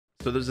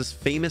So there's this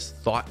famous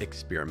thought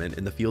experiment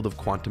in the field of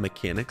quantum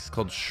mechanics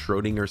called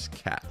Schrodinger's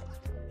cat,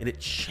 and it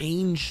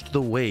changed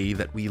the way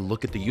that we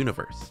look at the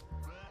universe.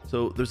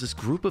 So there's this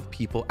group of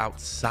people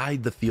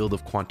outside the field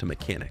of quantum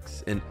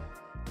mechanics, and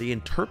they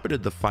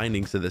interpreted the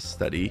findings of this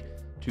study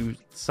to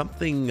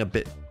something a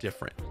bit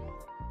different.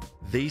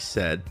 They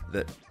said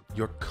that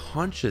your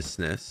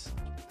consciousness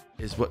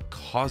is what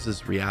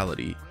causes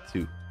reality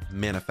to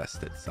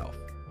manifest itself.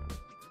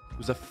 It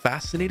was a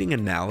fascinating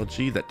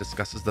analogy that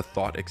discusses the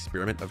thought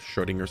experiment of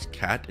Schrodinger's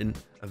cat in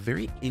a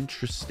very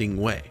interesting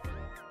way.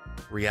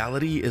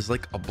 Reality is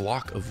like a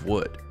block of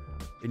wood,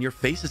 and your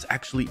face is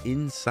actually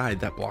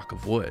inside that block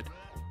of wood.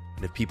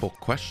 And if people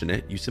question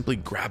it, you simply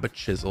grab a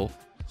chisel,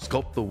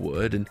 sculpt the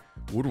wood, and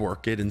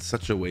woodwork it in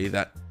such a way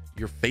that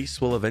your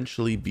face will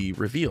eventually be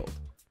revealed.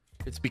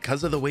 It's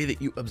because of the way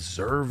that you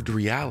observed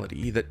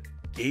reality that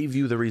gave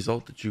you the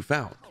result that you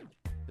found.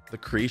 The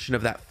creation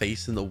of that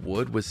face in the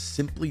wood was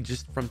simply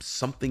just from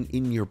something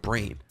in your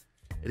brain.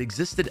 It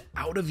existed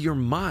out of your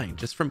mind,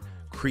 just from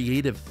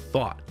creative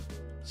thought.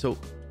 So,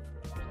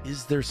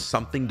 is there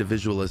something to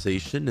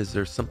visualization? Is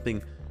there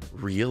something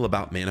real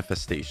about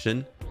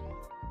manifestation?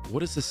 What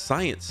does the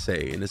science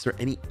say? And is there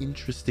any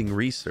interesting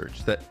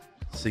research that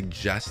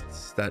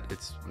suggests that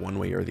it's one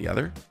way or the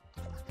other?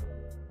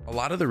 A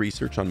lot of the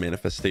research on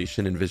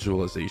manifestation and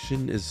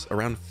visualization is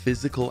around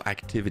physical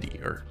activity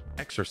or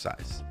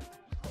exercise.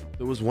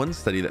 There was one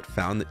study that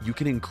found that you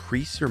can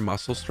increase your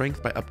muscle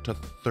strength by up to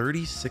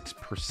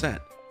 36%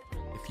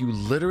 if you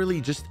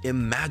literally just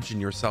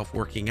imagine yourself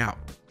working out.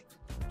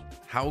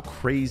 How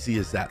crazy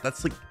is that?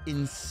 That's like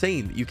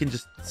insane that you can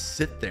just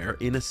sit there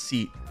in a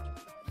seat,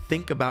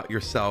 think about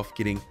yourself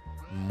getting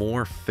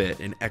more fit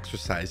and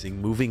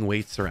exercising, moving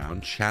weights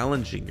around,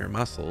 challenging your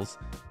muscles,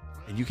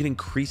 and you can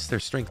increase their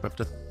strength by up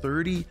to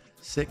 36%.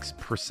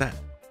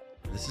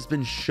 This has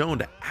been shown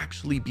to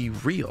actually be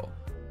real.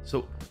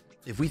 So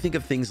if we think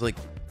of things like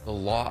the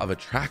law of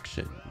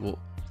attraction, well,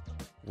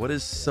 what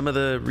does some of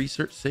the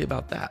research say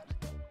about that?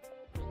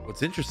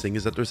 What's interesting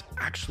is that there's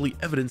actually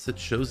evidence that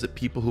shows that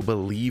people who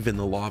believe in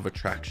the law of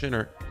attraction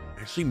are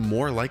actually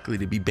more likely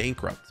to be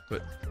bankrupt.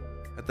 But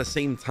at the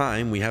same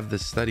time, we have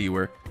this study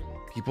where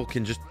people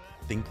can just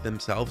think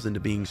themselves into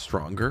being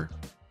stronger.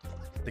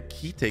 The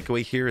key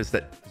takeaway here is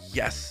that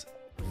yes,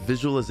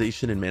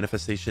 visualization and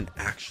manifestation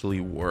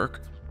actually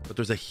work, but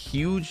there's a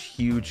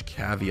huge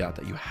caveat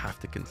that you have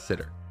to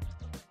consider.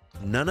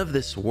 None of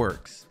this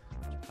works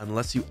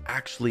unless you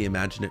actually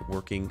imagine it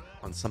working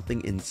on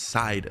something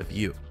inside of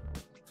you.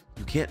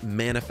 You can't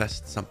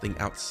manifest something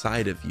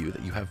outside of you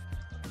that you have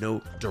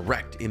no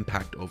direct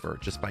impact over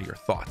just by your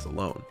thoughts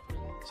alone.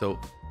 So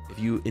if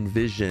you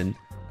envision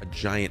a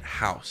giant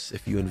house,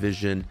 if you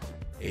envision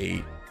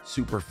a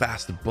super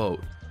fast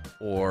boat,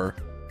 or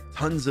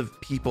tons of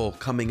people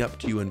coming up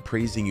to you and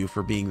praising you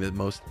for being the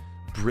most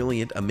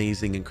brilliant,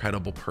 amazing,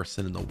 incredible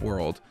person in the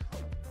world,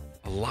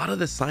 a lot of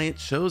the science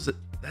shows that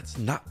that's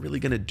not really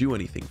going to do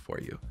anything for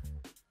you.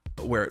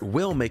 But where it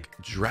will make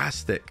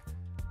drastic,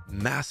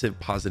 massive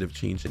positive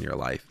change in your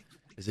life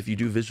is if you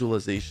do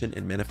visualization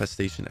and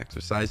manifestation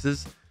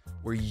exercises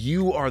where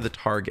you are the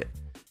target.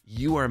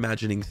 You are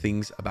imagining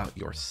things about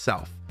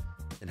yourself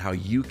and how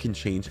you can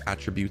change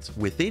attributes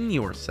within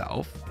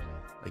yourself,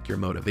 like your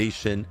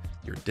motivation,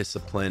 your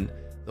discipline,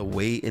 the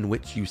way in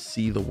which you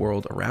see the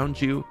world around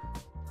you.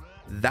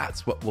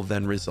 That's what will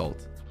then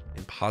result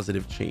in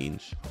positive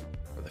change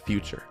for the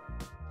future.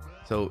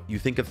 So you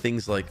think of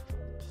things like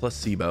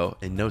placebo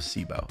and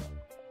nocebo.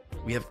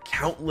 We have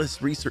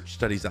countless research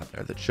studies out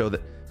there that show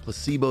that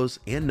placebos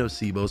and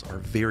nocebos are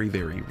very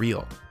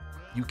real.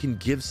 You can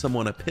give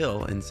someone a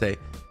pill and say,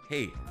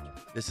 hey,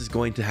 this is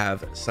going to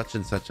have such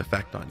and such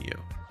effect on you.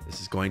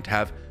 This is going to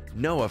have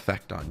no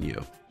effect on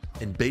you.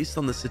 And based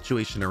on the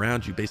situation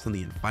around you, based on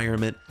the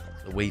environment,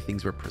 the way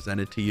things were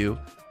presented to you,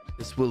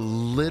 this will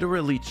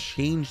literally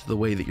change the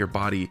way that your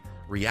body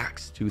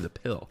reacts to the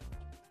pill.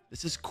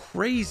 This is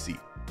crazy.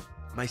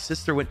 My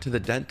sister went to the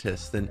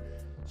dentist and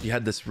she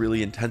had this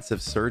really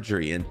intensive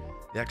surgery, and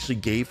they actually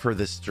gave her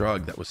this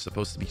drug that was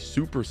supposed to be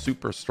super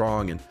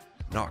strong and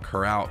knock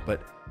her out.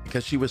 But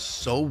because she was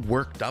so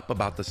worked up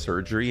about the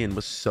surgery and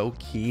was so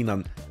keen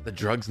on the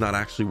drugs not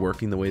actually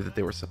working the way that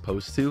they were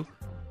supposed to,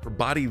 her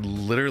body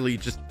literally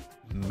just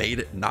made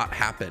it not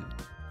happen.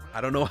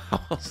 I don't know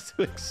how else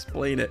to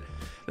explain it.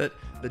 That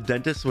the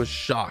dentist was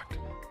shocked,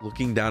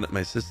 looking down at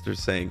my sister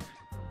saying,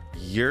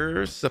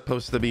 you're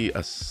supposed to be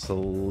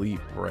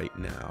asleep right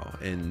now,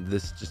 and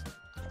this just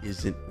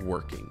isn't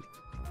working.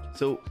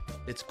 So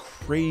it's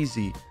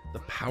crazy the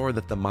power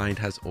that the mind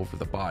has over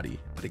the body.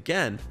 But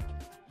again,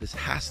 this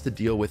has to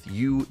deal with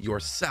you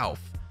yourself,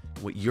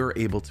 what you're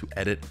able to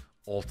edit,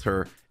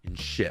 alter, and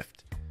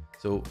shift.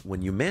 So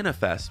when you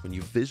manifest, when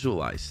you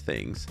visualize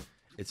things,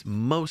 it's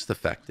most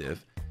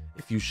effective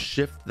if you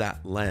shift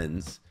that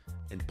lens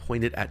and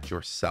point it at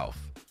yourself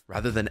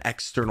rather than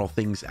external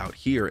things out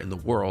here in the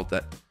world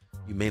that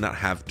you may not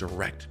have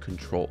direct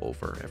control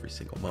over every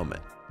single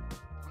moment.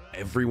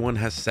 Everyone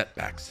has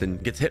setbacks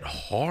and gets hit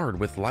hard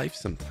with life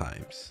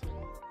sometimes.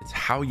 It's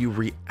how you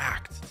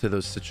react to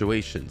those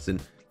situations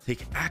and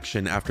take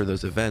action after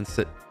those events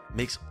that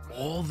makes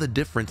all the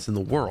difference in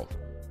the world.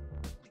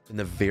 In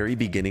the very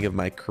beginning of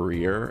my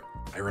career,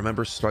 I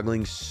remember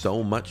struggling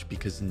so much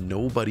because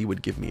nobody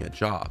would give me a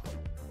job.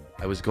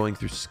 I was going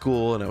through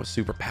school and I was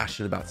super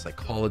passionate about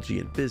psychology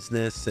and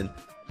business, and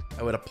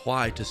I would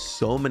apply to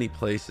so many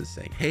places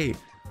saying, hey,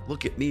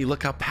 look at me,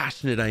 look how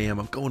passionate I am.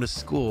 I'm going to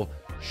school.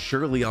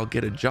 Surely I'll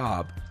get a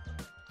job.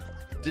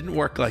 It didn't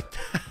work like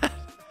that.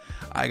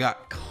 I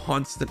got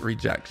constant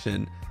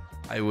rejection.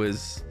 I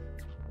was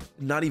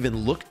not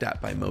even looked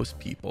at by most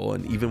people.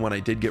 And even when I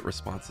did get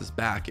responses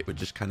back, it would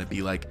just kind of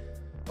be like,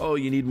 oh,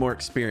 you need more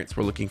experience.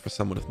 We're looking for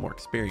someone with more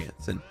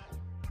experience. And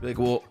be like,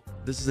 well,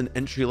 this is an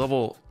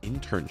entry-level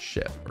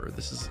internship, or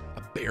this is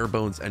a bare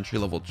bones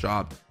entry-level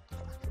job.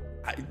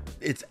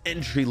 It's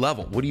entry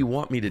level. What do you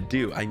want me to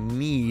do? I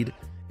need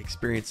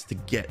experience to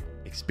get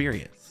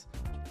experience.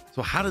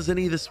 So how does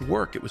any of this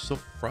work? It was so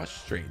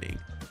frustrating.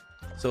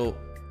 So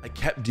I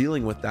kept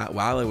dealing with that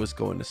while I was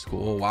going to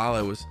school, while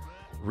I was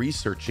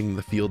researching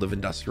the field of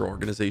industrial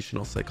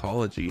organizational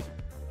psychology.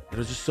 And I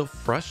was just so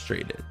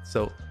frustrated.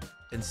 So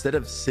instead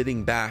of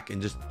sitting back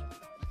and just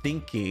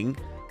thinking,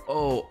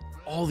 oh,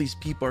 all these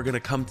people are going to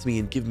come to me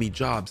and give me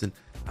jobs, and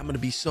I'm going to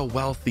be so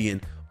wealthy,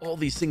 and all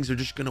these things are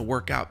just going to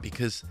work out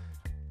because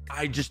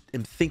I just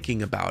am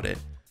thinking about it,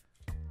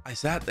 I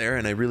sat there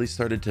and I really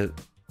started to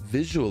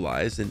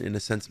visualize and, in a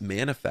sense,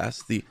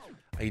 manifest the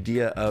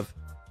idea of,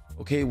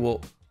 okay,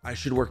 well, I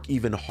should work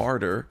even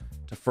harder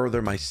to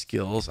further my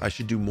skills. I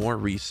should do more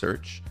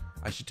research.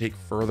 I should take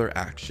further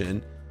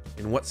action.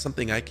 And what's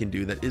something I can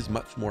do that is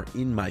much more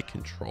in my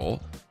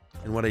control?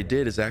 And what I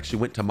did is I actually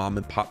went to mom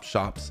and pop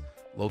shops,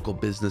 local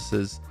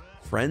businesses,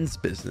 friends'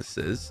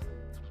 businesses,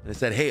 and I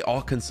said, hey,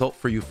 I'll consult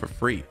for you for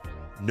free.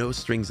 No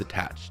strings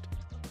attached.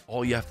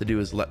 All you have to do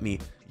is let me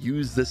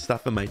use this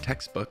stuff in my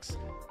textbooks to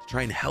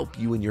try and help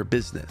you in your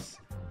business.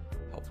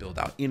 Help build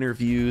out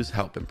interviews,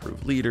 help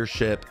improve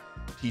leadership,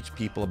 teach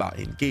people about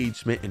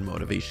engagement and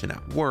motivation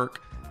at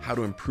work, how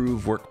to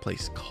improve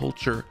workplace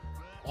culture,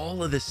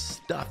 all of this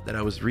stuff that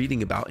I was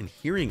reading about and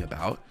hearing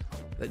about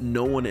that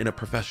no one in a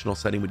professional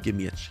setting would give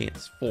me a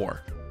chance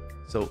for.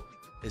 So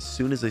as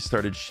soon as I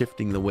started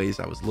shifting the ways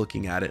I was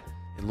looking at it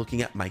and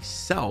looking at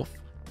myself,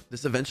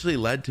 this eventually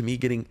led to me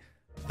getting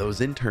those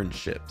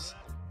internships,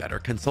 better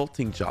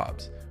consulting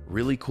jobs,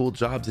 really cool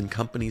jobs in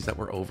companies that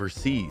were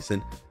overseas,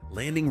 and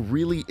landing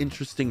really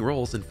interesting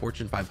roles in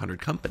Fortune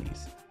 500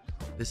 companies.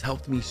 This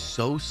helped me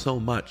so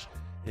much.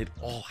 And it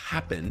all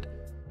happened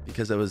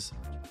because I was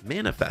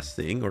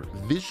manifesting or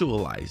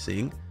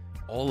visualizing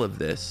all of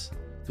this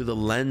through the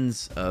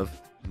lens of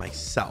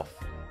myself,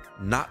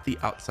 not the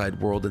outside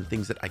world and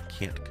things that I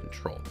can't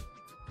control.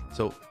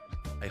 So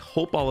I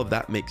hope all of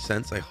that makes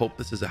sense. I hope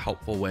this is a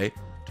helpful way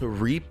to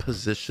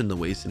reposition the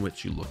ways in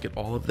which you look at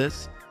all of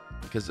this,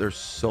 because there's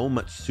so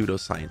much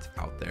pseudoscience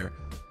out there.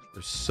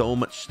 There's so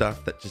much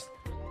stuff that just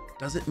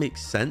doesn't make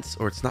sense,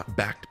 or it's not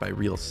backed by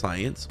real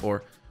science,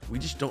 or we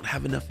just don't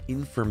have enough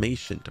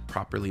information to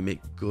properly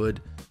make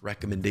good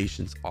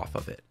recommendations off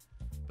of it.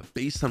 But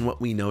based on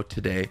what we know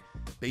today,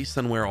 based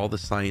on where all the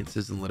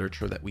sciences and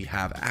literature that we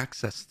have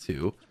access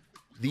to,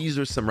 these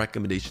are some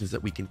recommendations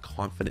that we can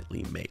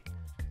confidently make.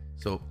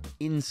 So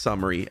in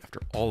summary, after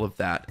all of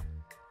that,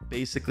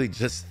 basically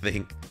just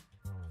think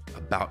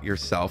about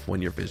yourself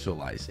when you're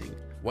visualizing.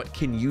 What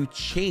can you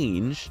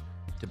change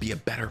to be a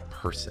better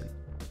person?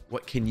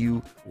 What can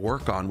you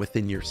work on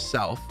within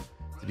yourself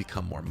to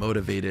become more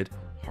motivated,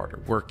 harder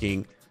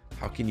working?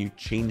 How can you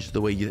change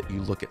the way that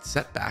you look at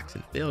setbacks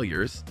and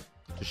failures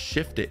to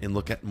shift it and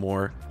look at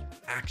more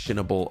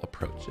actionable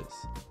approaches?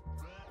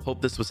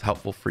 Hope this was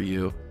helpful for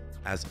you.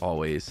 As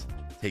always,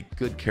 take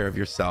good care of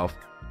yourself.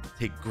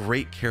 Take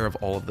great care of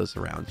all of those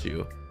around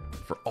you.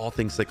 For all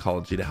things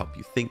psychology to help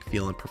you think,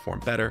 feel, and perform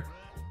better,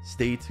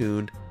 stay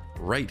tuned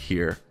right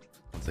here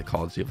on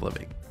Psychology of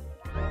Living.